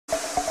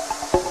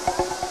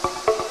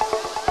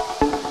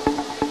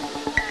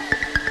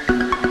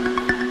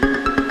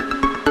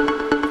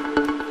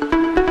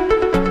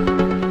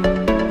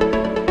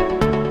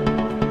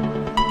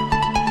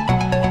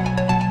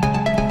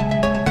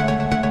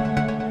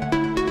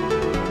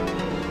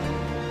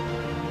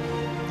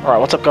Alright,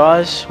 what's up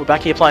guys? We're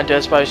back here playing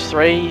Dead Space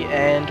 3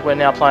 and we're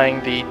now playing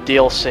the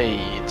DLC.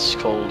 It's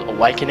called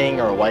Awakening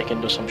or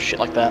Awakened or some shit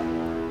like that.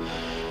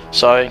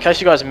 So in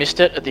case you guys missed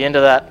it, at the end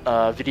of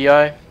that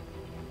video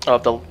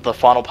of the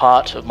final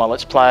part of my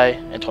Let's Play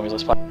and Tommy's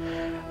Let's Play,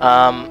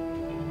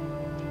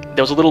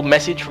 there was a little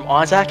message from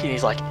Isaac and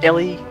he's like,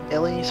 Ellie,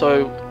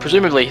 so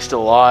presumably he's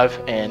still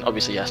alive and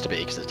obviously he has to be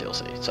because it's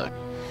DLC. So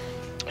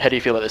how do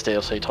you feel about this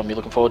DLC, Tom? You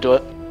looking forward to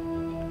it?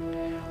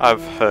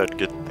 I've heard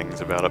good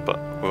things about it, but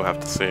we'll have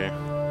to see.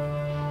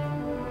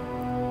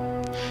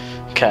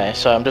 Okay,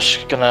 so I'm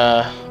just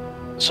gonna...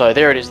 So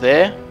there it is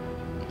there.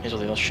 Here's all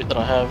the other shit that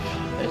I have.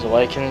 There's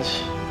Awakened.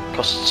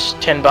 Costs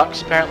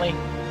 $10 apparently.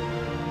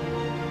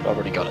 But I've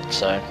already got it,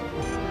 so...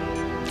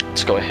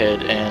 Let's go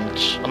ahead and...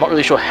 I'm not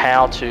really sure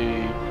how to...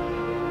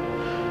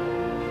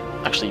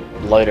 actually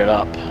load it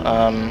up.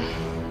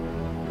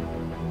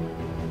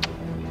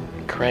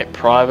 Create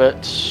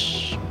private...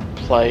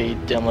 Play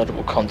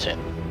downloadable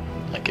content.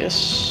 I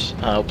guess.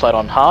 We'll play it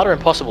on hard or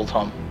impossible,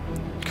 Tom?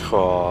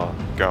 Oh,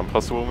 go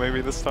impossible maybe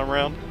this time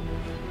around?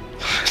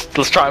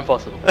 Let's try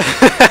impossible.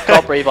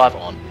 Co-op revive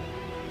on.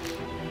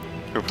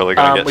 We're probably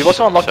gonna get we've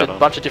also unlocked a on.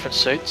 bunch of different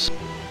suits.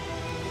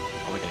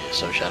 Oh, we're gonna get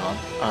so shat on.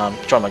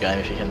 Join my game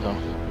if you can, Tom.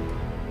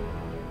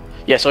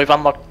 Yeah, so we've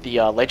unlocked the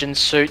Legends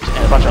suit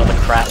and a bunch of other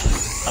crap.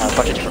 A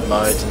bunch of different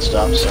modes and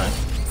stuff, so...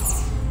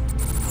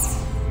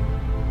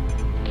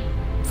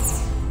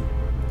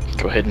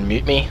 Go ahead and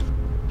mute me.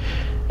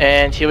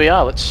 And here we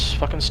are, let's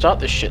fucking start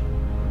this shit.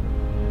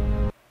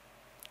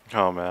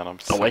 Oh man, I'm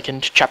sick.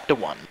 Awakened Chapter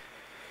 1.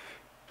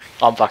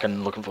 I'm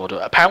fucking looking forward to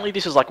it. Apparently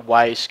this is like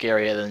way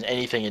scarier than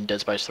anything in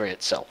Dead Space 3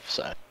 itself,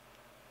 so...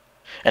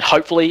 And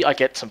hopefully I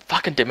get some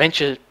fucking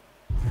dementia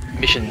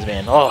missions,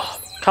 man. Oh,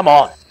 come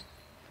on.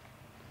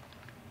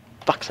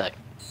 Fuck's sake.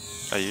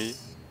 Are you?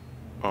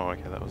 Oh,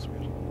 okay, that was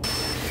weird.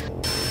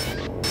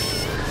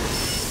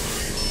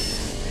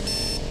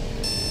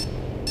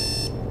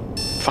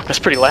 Fuck, that's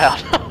pretty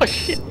loud. Oh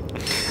shit.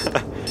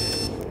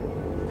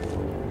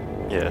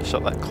 Yeah,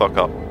 shut that clock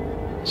up.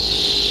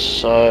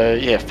 So,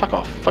 yeah, fuck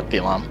off. Fuck the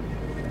alarm.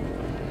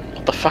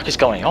 What the fuck is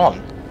going on?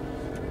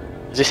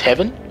 Is this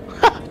heaven?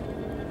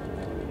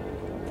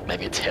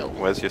 Maybe it's hell.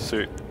 Where's your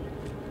suit?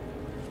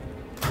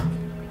 Turn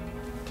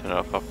it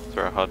off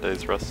after a hard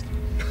day's rest.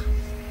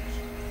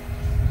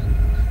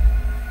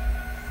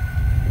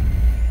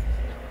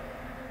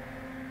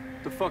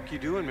 What the fuck you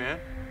doing, man?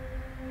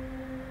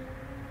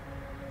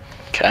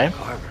 Okay.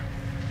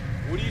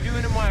 What are you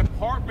doing in my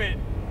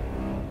apartment?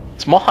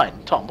 It's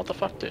mine, Tom. What the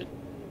fuck, dude?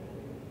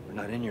 We're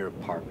not in your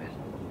apartment.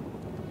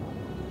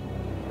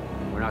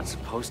 We're not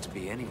supposed to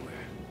be anywhere.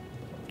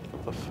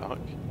 What the fuck?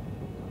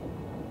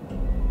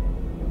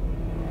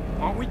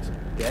 Aren't we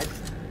Dead?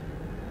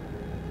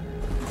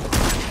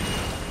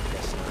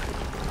 Guess not.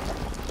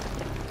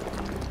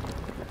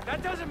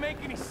 That doesn't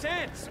make any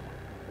sense.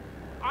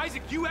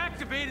 Isaac, you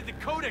activated the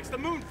codex. The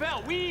moon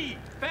fell. We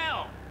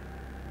fell.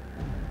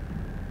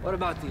 What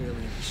about the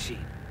alien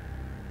machine?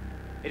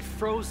 It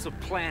froze the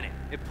planet.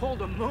 It pulled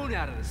the moon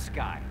out of the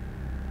sky.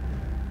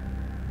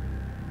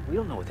 We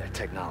don't know what that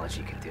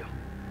technology can do.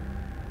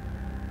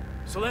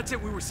 So that's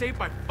it? We were saved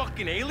by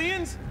fucking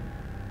aliens?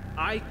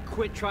 I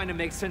quit trying to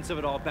make sense of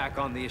it all back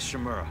on the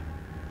Ishimura.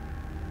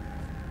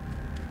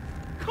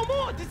 Come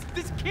on,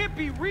 this can't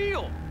be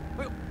real.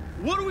 Wait,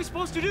 what are we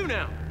supposed to do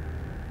now?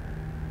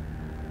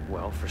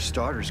 Well, for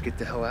starters, get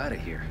the hell out of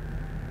here.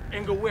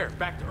 And go where?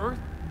 Back to Earth?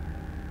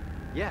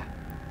 Yeah.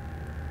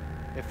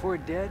 If we're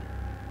dead,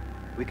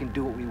 we can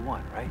do what we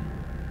want, right?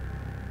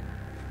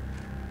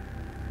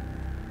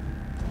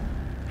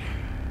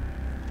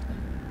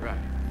 Right.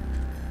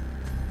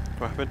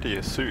 What happened to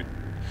your suit?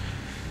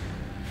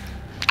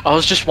 I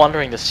was just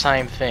wondering the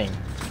same thing.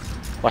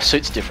 My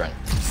suit's different.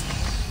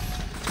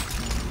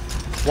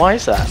 Why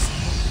is that?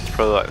 It's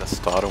probably like the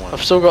starter one.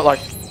 I've still got like...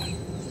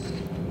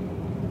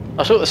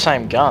 I've still got the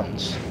same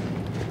guns.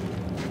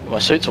 My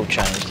suit's all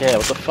changed. Yeah,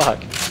 what the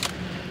fuck?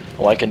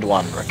 Awakened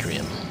 1,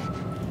 Requiem.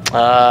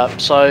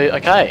 So,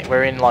 okay,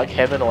 we're in like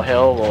heaven or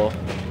hell, or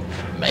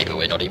maybe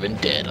we're not even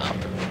dead.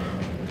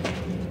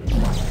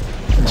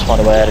 Let's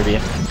find a way out of here.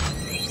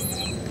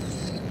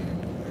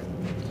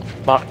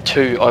 Mark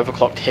II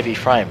overclocked heavy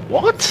frame.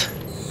 What?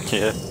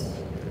 Yeah.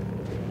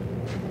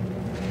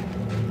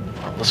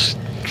 Let's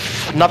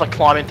another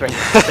climbing thing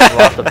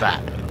right off the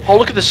bat. Oh,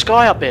 look at the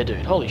sky up there,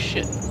 dude. Holy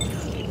shit.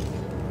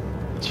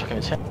 It's fucking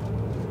intense.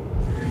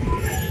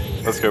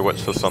 Let's go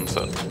watch the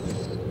sunset.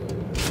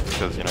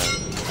 Because, you know,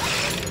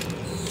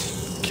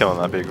 killing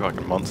that big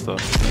fucking monster.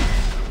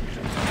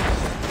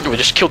 We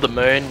just killed the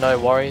moon, no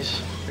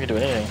worries. We can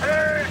do anything.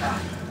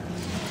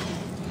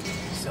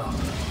 So,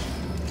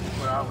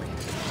 where are we?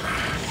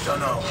 Don't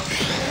know.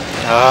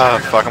 Ah,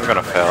 fuck, I'm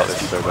gonna fail at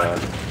this so bad.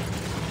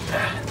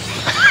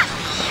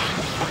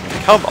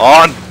 Come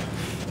on!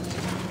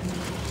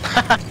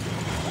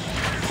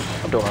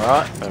 I'm doing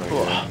alright. There we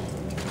go.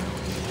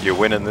 You're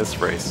winning this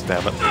race,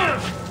 damn it. Yeah,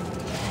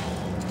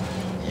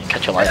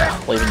 catch you later.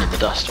 Leaving you in the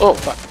dust. Oh,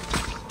 fuck.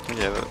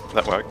 Yeah,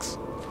 that works.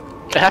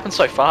 It happened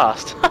so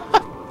fast.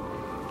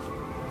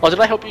 Oh, did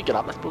I help you get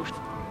up? That's bullshit.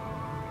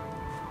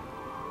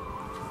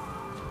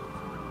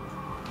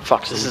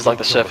 Fuck, this is like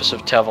the surface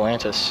of Tau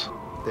Volantis.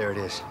 There it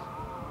is.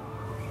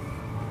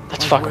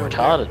 That's fucking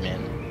retarded,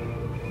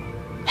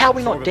 man. How are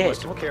we not dead?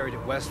 Must have carried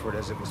it westward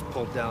as it was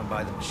pulled down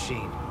by the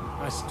machine.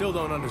 I still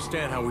don't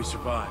understand how we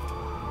survived.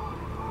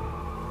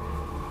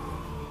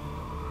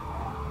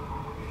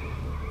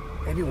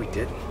 Maybe we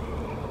didn't.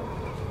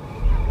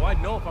 Well,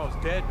 I'd know if I was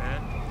dead,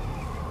 man.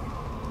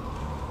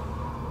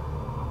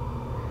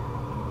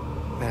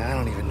 Man, I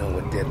don't even know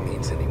what dead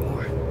means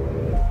anymore.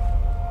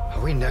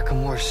 Are we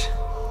necromorphs?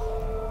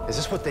 Is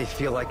this what they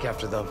feel like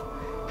after the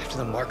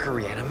marker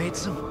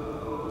reanimates them?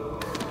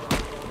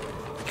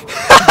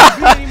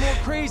 Be any more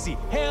crazy?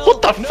 Hell,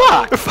 What the no.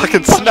 fuck?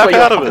 Fucking Watch snap where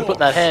you're out of fucking it. putting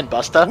that hand,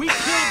 Buster. We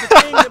killed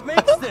the thing that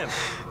makes them.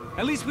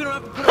 At least we don't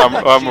have to put up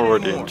with that I'm shit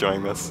already anymore.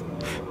 enjoying this.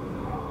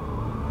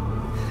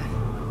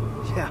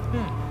 Yeah.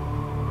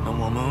 No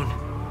more moon.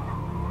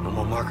 No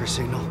more marker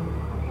signal.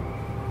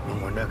 No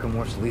more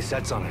necromorphs. At least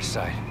that's on our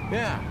side.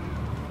 Yeah.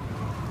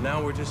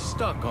 Now we're just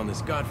stuck on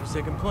this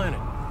godforsaken planet.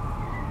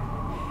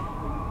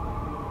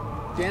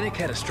 Danik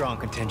had a strong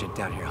contingent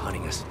down here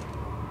hunting us.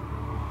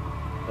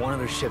 One of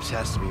their ships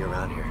has to be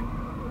around here.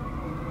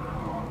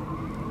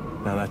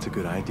 Now that's a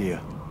good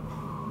idea.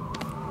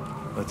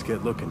 Let's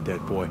get looking,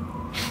 dead boy.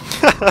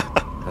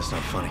 That's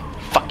not funny.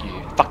 Fuck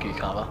you,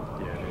 Carver.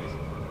 Yeah,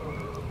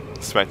 it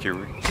is. Smack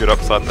you good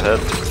upside the head.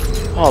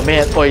 Oh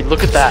man, boy,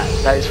 look at that.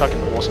 That is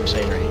fucking awesome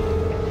scenery.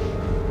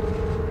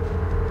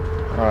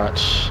 Alright,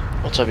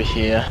 what's over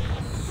here?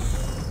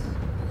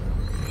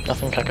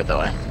 Nothing can't go that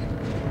way.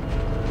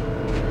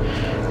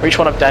 Reach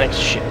one of Danik's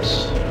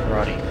ships.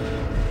 Alrighty.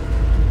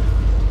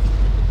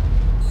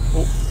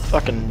 Oh,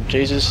 fucking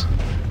Jesus.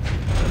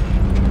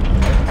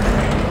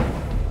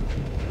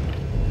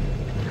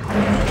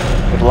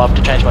 Would love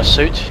to change my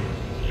suit,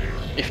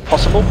 if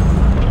possible.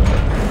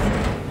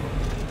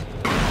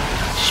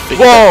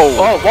 Speaking Whoa!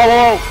 Whoa, whoa,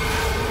 whoa!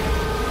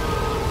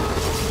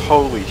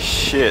 Holy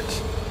shit.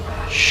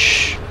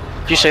 Shh.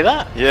 Did you see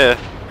that? Yeah.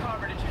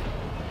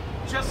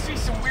 Just see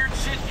some weird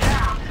shit.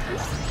 Yeah.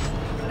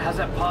 How's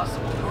that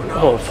possible?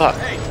 Oh, fuck.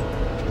 Hey,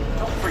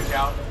 don't freak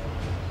out.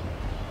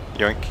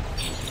 Yoink.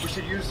 We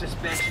should use this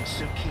bench and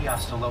suit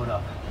kiosk to load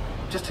up,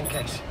 just in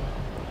case.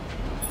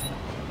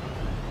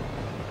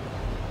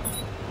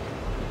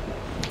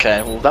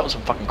 Okay, well that was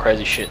some fucking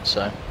crazy shit,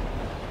 so...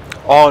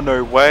 Oh,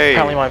 no way.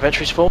 Apparently my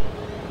inventory's full.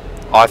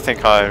 I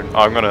think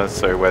I'm gonna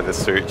so wear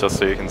this suit just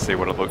so you can see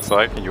what it looks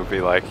like, and you'll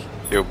be like,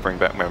 it'll bring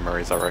back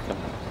memories, I reckon.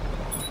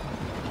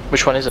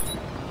 Which one is it?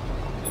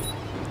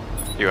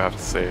 You have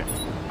to see.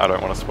 I don't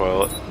want to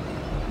spoil it.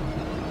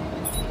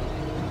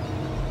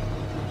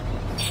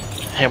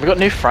 Hey, we got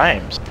new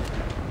frames.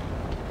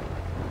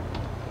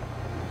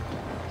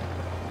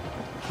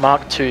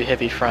 Mark II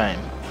heavy frame.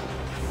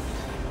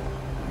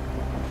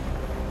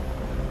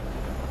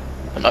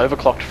 An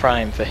overclocked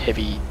frame for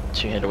heavy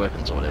two-handed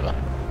weapons or whatever.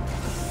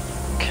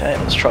 Okay,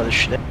 let's try this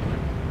shit.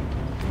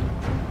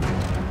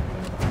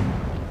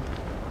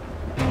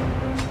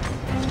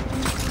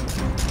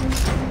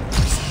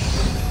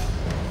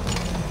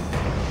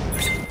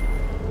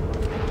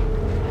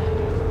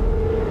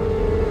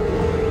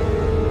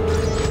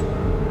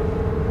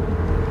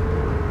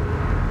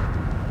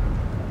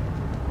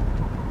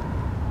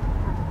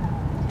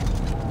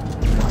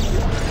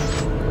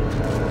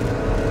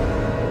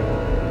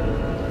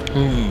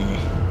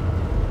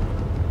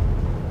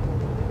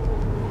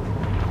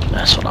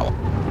 That's what I want.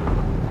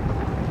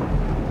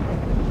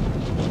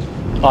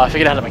 Oh, I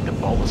figured out how to make the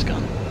bolus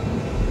gun.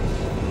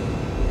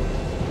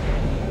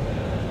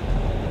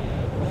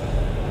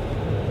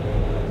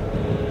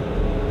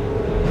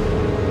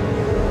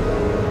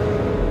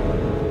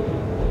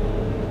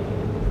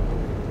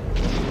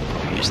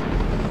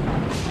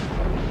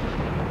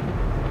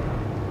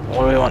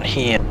 What do we want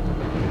here?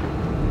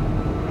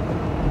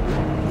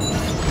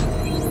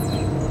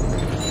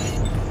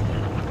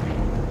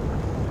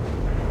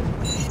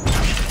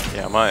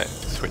 Yeah, I might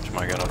switch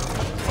my gun up as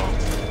well.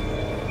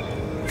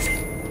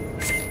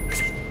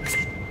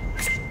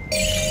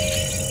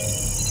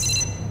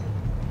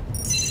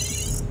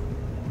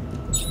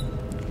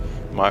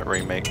 Might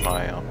remake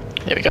my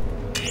There we go.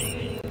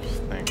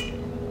 thing.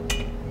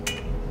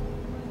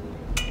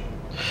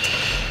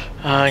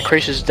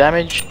 Increases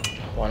damage.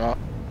 Why not?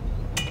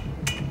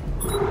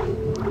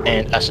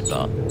 And acid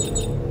bar.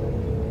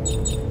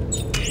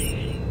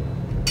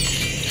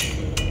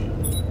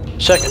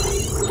 Second.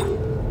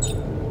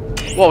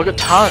 Whoa, we got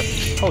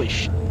tons. Holy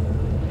shit.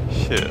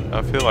 Shit,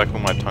 I feel like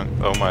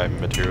all my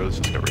materials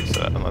just get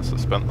reset unless I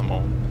spent them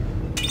all.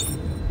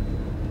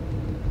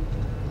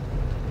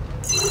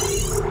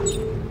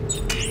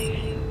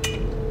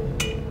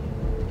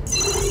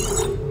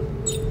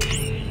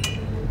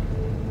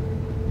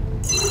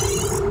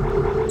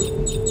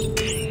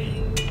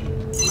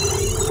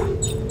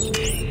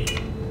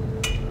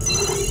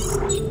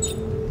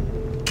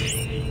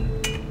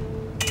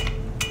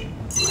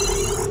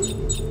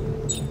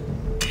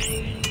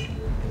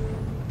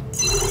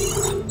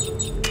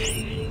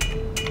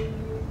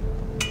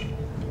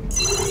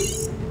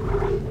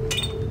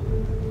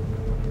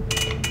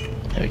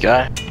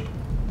 go.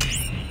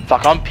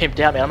 Fuck, I'm pimped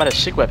out, man. I'm at a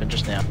sick weapon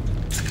just now.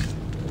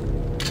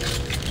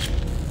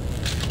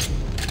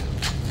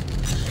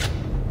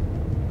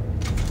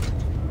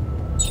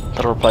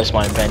 That'll replace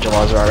my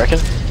evangelizer, I reckon.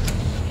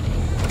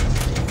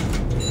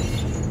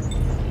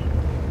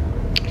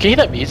 Can you hear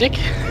that music?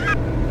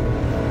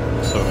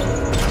 So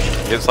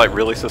it's like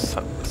really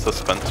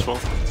suspenseful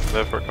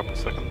there for a couple of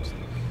seconds.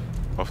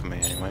 Well, for me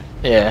anyway.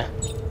 Yeah.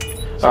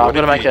 So Alright, I'm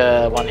gonna make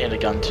a one-handed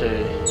gun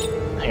too.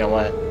 Hang on,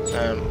 wait.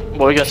 What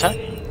were you gonna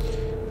say?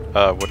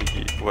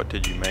 What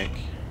did you make?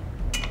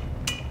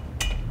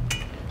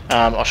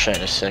 I'll show you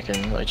in a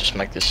second. Let me just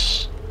make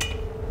this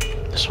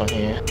one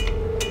here.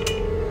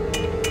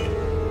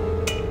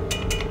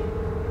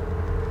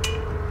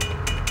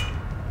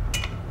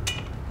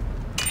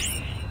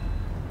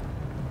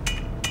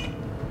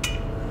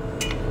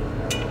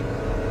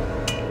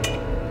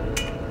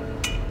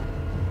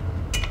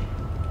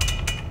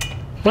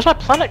 Where's my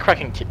planet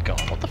cracking tip gone?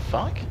 What the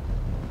fuck?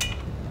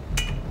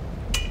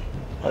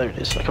 Oh, there it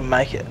is. I can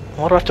make it.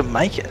 Why do I have to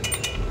make it?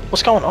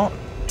 What's going on?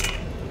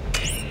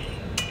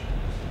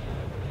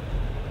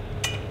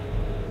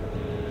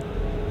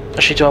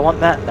 Actually, do I want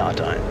that? No, I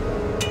don't.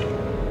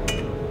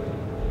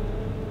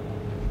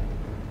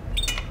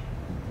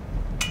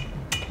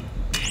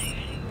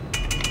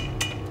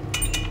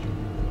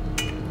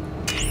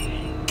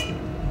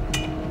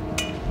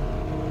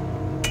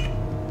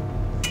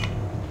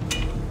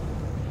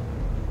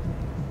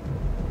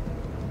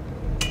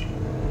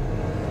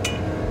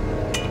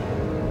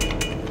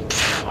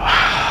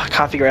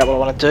 I can't figure out what I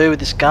want to do with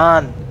this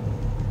gun.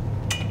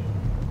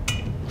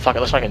 Fuck it,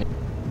 let's make it.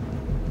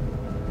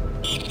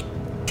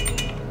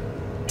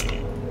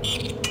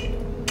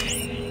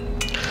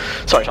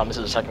 Sorry Tom, this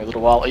is taking me a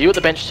little while. Are you at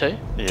the bench too?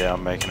 Yeah,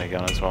 I'm making a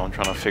gun as well. I'm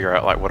trying to figure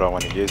out like what I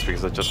want to use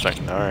because I just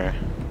don't know.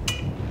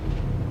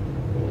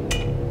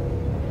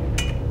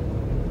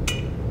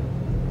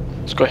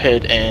 Let's go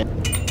ahead and...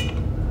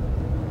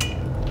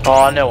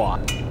 Oh, I know why.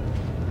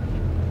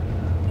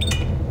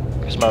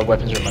 Because my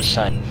weapons are in my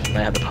safe and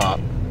they have the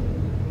part.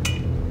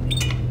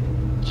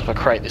 So if I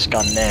create this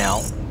gun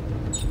now,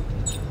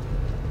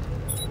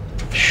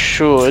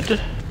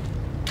 should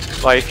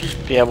Like if you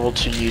be able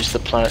to use the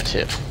planet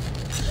tip.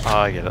 Oh,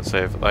 I get it. So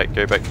if, like,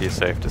 go back to your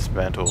safe,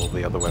 dismantle all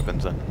the other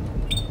weapons and...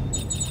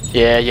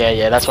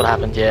 Yeah, that's what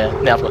happened, yeah.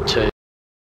 Now I've got two.